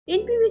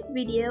In previous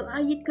video,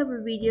 I did cover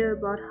a video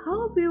about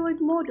how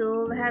Vroid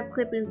model have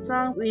clipping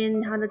tongue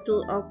when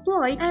HanaTool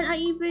applied, and I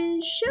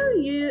even show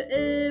you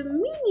a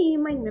mini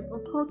mind map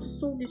of how to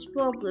solve this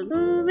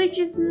problem, which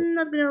is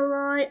not gonna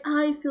lie,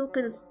 I feel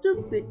kind of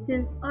stupid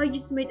since I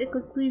just made a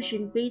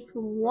conclusion based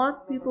on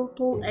what people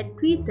told at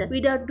Twitter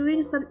without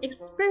doing some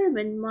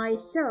experiment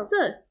myself.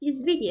 So, in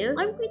this video,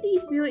 I'm going to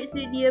use Vroid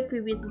Studio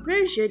previous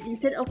version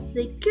instead of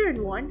the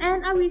current one,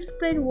 and I will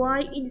explain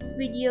why in this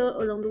video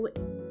along the way.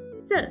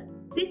 So,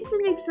 this is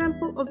an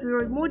example of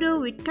Vroid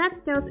model with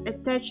cat tails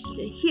attached to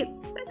the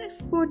hips. Let's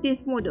export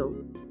this model.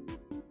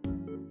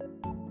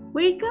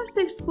 When it comes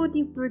to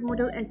exporting Vroid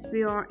model as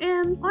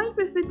VRM, I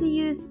prefer to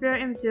use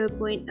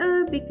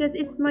VRM0.0 because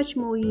it's much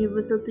more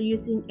universal to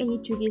use in any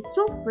 2D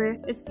software,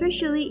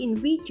 especially in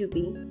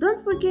VTubing.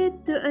 Don't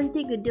forget to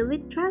untick the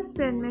delete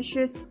transparent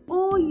meshes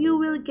or you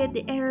will get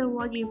the error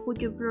while you import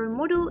your Vroid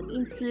model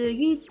into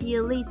Unity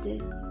later.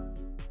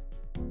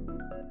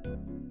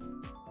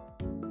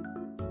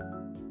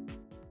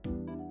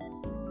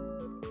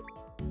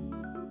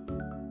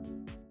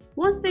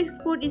 Once the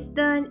export is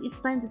done, it's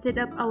time to set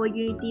up our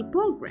Unity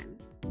program.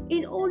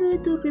 In order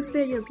to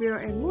prepare your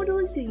VRM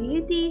model to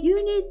Unity,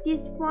 you need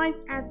these 5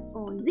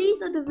 add-ons.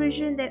 These are the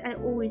versions that I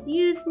always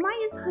use,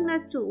 minus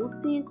HanaTool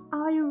since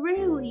I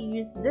rarely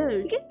use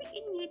those. You can pick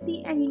any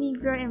Unity and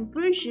UNIVRM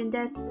version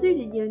that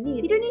suited your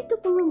needs. You don't need to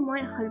follow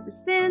mine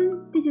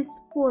 100%. This is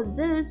for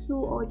those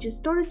who are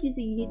just started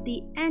using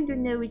Unity and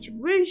don't know which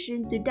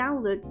version to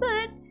download.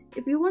 But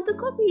if you want to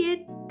copy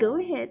it, go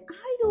ahead.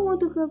 I don't want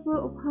to cover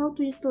of how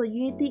to install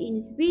Unity in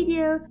this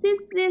video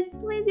since there's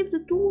plenty of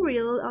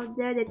tutorials out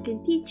there that can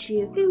teach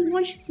you. You can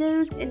watch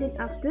those and then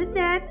after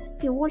that, you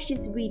can watch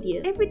this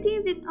video.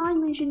 Everything that I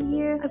mentioned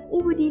here, I've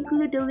already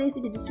included the links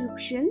in the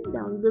description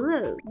down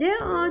below.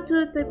 There are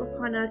 2 types of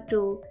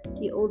HanaTool,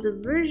 the older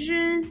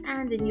version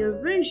and the newer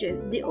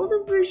version. The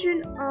older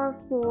version are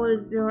for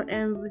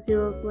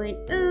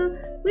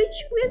VRM0.0,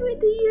 which we're going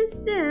to use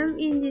them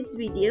in this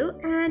video,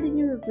 and the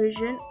newer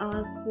version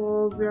are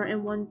for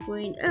VRM 1.0.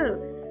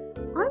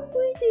 I'm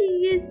going to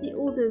use the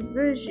older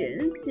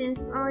version since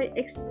I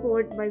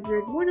export my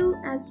Vroid model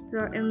as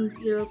VRM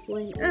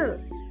 0.0.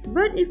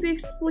 But if you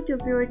export your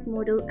Vroid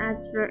model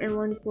as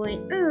VRM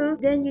 1.0,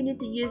 then you need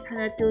to use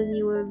HanaTool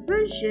newer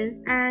versions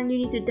and you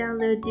need to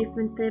download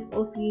different type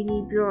of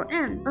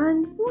UNIVRM.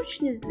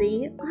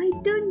 Unfortunately, I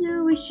don't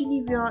know which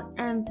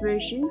UNIVRM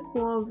version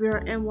for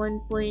VRM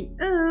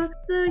 1.0,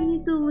 so you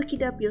need to look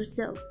it up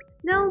yourself.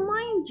 Now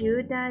mind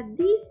you that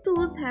these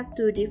tools have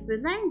 2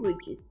 different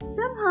languages.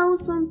 Somehow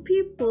some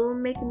people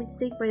make a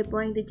mistake by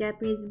buying the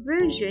Japanese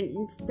version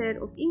instead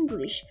of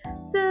English,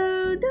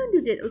 so don't do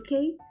that,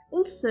 okay?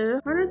 Also,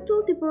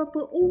 HanaTool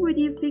developer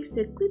already fixed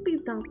the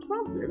clipping tongue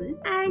problem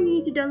and you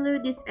need to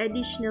download this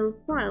additional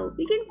file.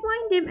 You can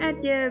find them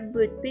at their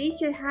boot page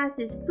that has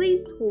this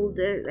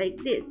placeholder like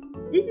this.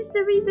 This is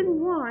the reason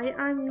why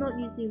I'm not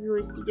using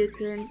Vroid Studio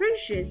current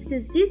version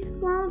because this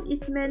file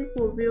is meant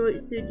for Vroid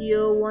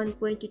Studio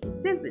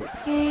 1.27.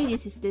 Okay,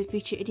 this is the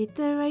feature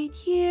editor right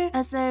here.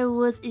 As I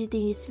was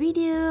editing this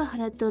video,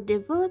 HanaTool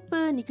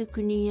developer Nico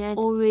Kunian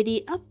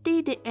already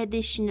updated the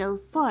additional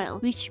file,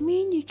 which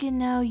means you can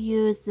now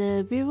use the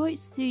Vroid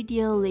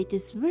Studio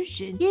latest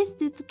version. Yes,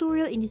 the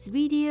tutorial in this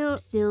video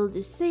is still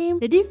the same.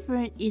 The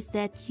difference is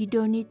that you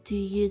don't need to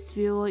use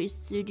Vroid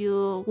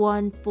Studio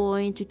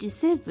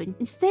 1.27.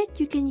 Instead,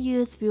 you can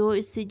use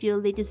Vroid Studio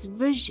latest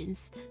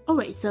versions.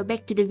 Alright, so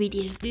back to the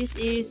video. This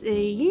is a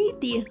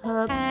Unity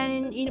hub,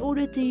 and in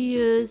order to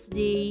use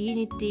the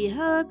Unity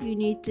hub, you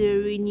need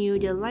to renew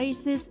the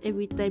license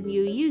every time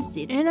you use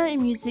it. And I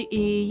am using a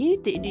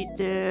Unity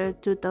editor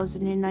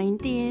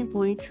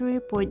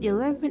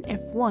 2019.3.11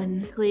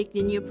 F1. Click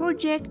the new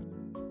project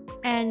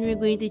and we're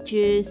going to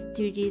choose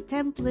 2D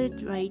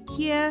template right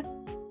here.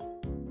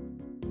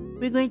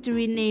 We're going to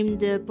rename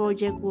the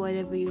project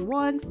whatever you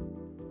want,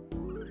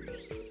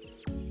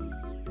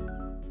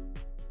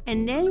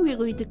 and then we're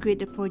going to create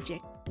the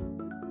project.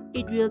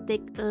 It will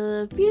take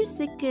a few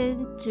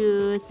seconds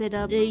to set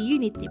up the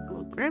Unity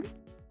program.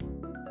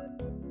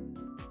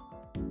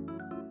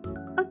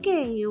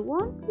 Okay,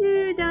 once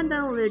you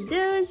download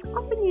those,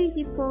 open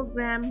Unity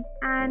program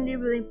and we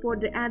will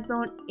import the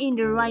add-on in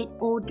the right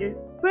order.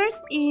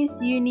 First is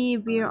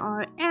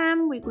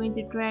UNIVRM. We're going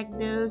to drag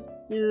those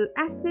to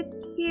asset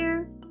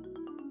here.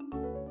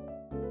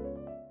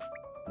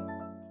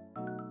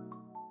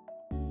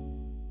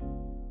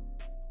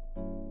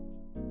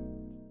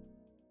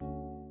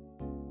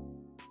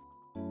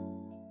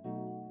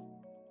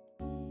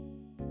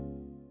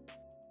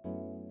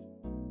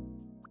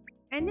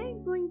 And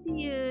then going to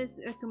use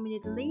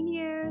recommended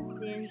linear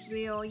since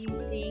we are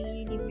using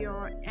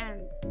UNIVRM.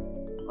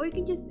 Or you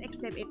can just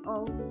accept it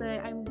all,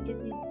 but I'm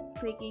just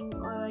clicking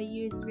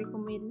use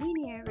recommended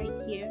linear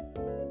right here.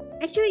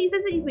 Actually, it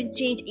doesn't even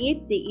change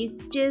anything,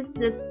 it's just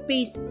the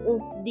space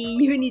of the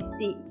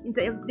Unity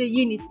inside of the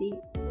Unity.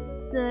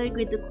 So I'm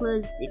going to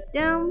close it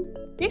down.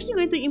 Next, we're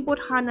going to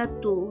import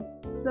HanaTool.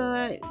 So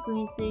I'm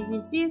going to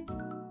use this.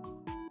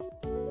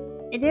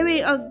 And then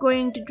we are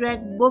going to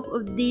drag both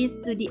of these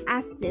to the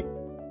asset.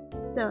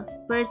 So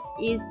first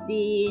is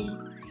the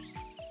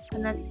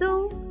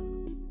HanaTool,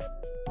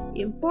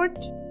 import.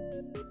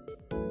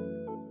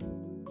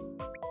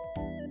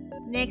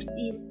 Next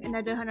is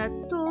another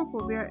HanaTool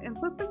for VRM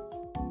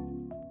purpose,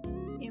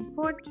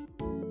 import.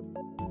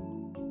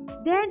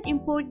 Then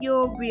import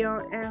your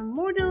VRM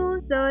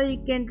model, so you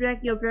can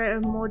drag your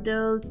VRM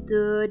model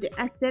to the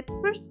asset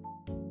first.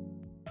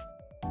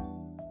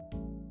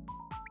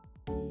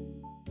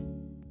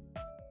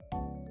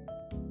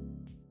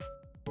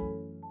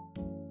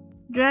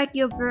 Drag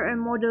your VRM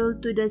model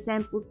to the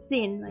sample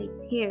scene right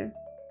here.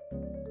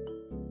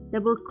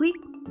 Double click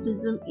to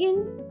zoom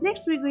in.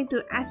 Next, we're going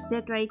to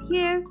asset right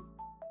here.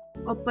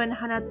 Open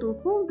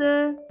HanaTool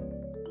folder.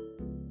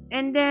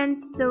 And then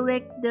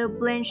select the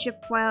blend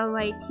shape file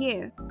right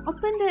here.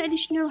 Open the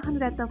additional HANA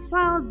data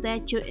file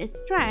that you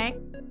extract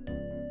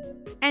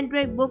and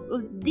drag both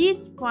of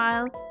these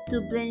files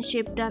to blend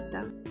shape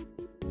data.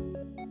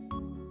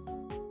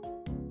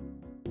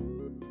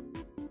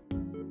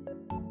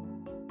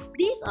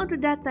 These are the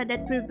data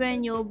that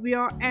prevent your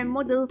VRM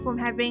model from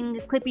having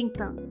a clipping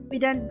tongue.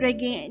 Without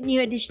dragging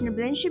new additional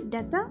blend shape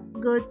data,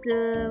 go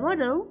to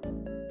Model,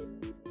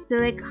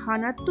 select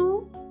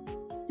HanaTool,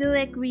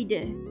 select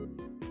Reader.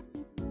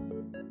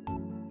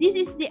 This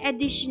is the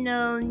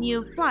additional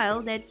new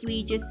file that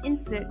we just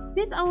insert.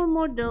 Since our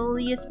model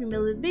uses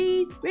primary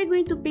base, we're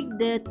going to pick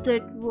the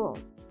third row.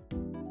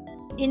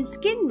 In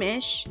Skin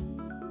Mesh,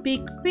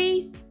 pick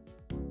Face,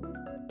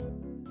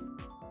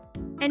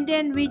 and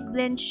then read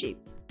Blend Shape.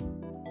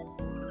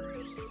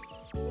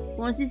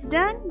 Once it's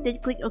done, then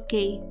click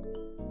OK.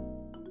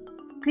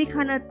 Click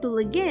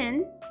HanaTool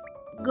again,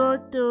 go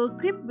to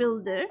Clip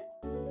Builder.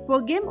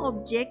 For Game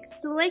Object,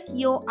 select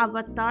your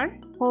avatar,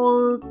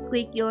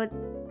 hold-click your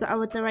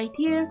avatar right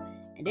here,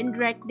 and then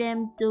drag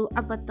them to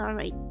avatar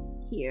right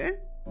here.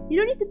 You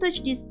don't need to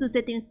touch these two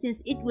settings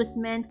since it was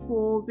meant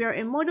for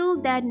VRM model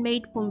that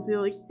made from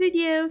Vroid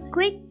Studio.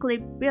 Click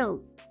Clip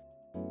Build.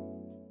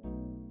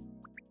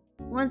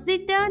 Once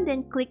it's done,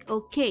 then click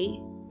OK.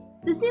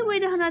 To see where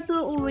the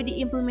HanaTool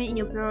already implemented in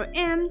your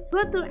VRM,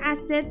 go to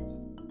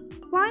Assets,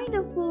 find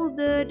the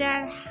folder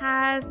that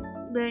has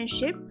blend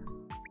shape.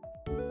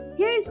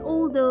 Here is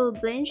all the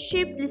blend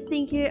shape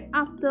listing here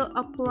after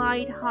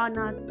applied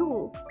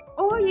HanaTool.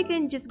 Or you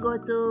can just go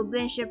to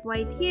blend shape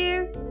right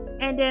here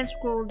and then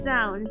scroll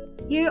down.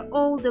 Here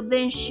all the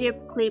blend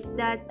shape clip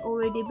that's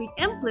already been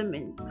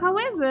implemented.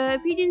 However,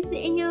 if you didn't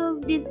see any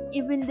of this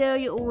even though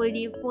you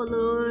already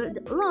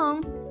followed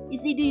along,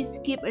 it's either you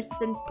skip a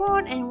certain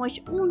part and watch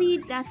only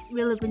that's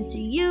relevant to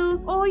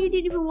you, or you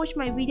didn't even watch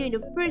my video in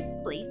the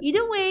first place.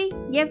 Either way,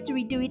 you have to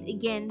redo it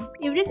again.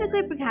 If there's a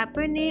clipping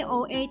happening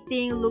or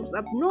anything looks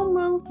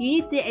abnormal, you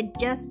need to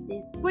adjust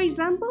it. For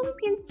example, you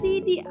can see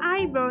the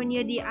eyebrow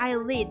near the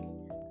eyelids.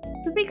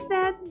 To fix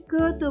that,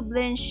 go to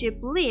Blend Shape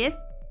List.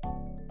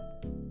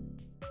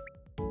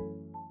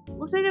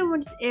 Most I don't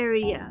want this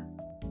area.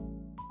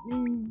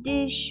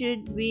 This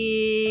should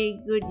be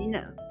good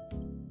enough.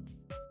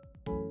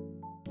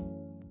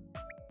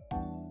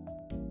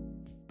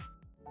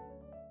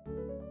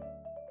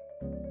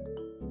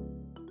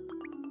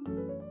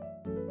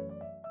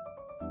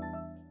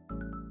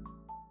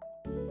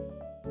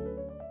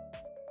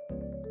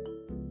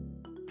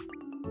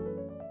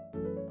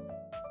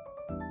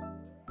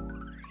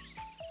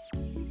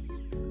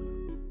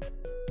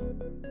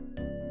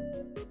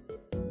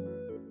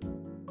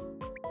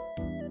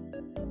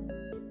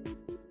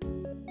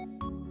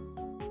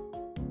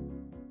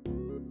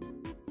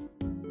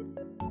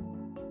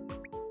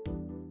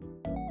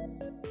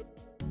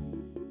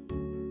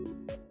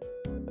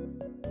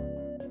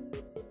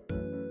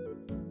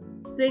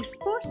 To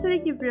export,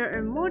 select your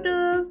VRM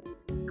model,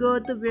 go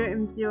to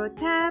VRM0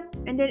 tab,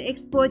 and then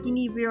export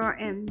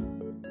UNIVRM.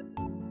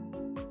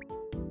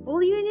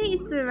 All you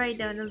need is to write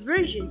down a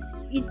version.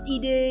 It's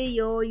either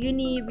your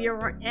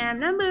UNIVRM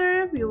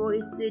number,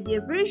 Vroid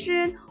Studio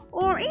version,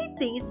 or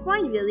anything is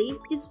fine really.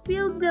 Just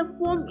fill the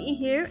form in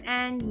here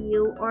and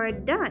you are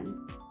done.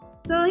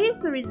 So here's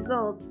the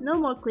result. No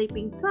more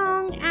clipping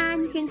tongue,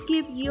 and you can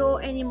keep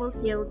your animal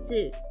tail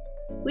too.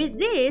 With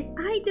this,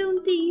 I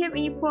don't think you have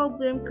any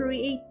problem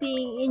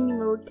creating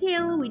animal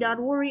tail without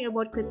worrying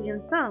about clipping your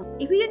thumb.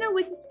 If you don't know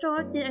where to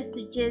start, then I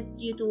suggest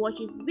you to watch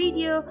this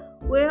video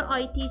where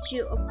I teach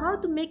you of how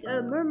to make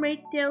a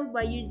mermaid tail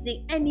by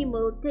using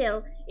animal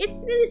tail.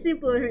 It's really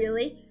simple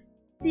really.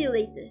 See you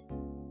later.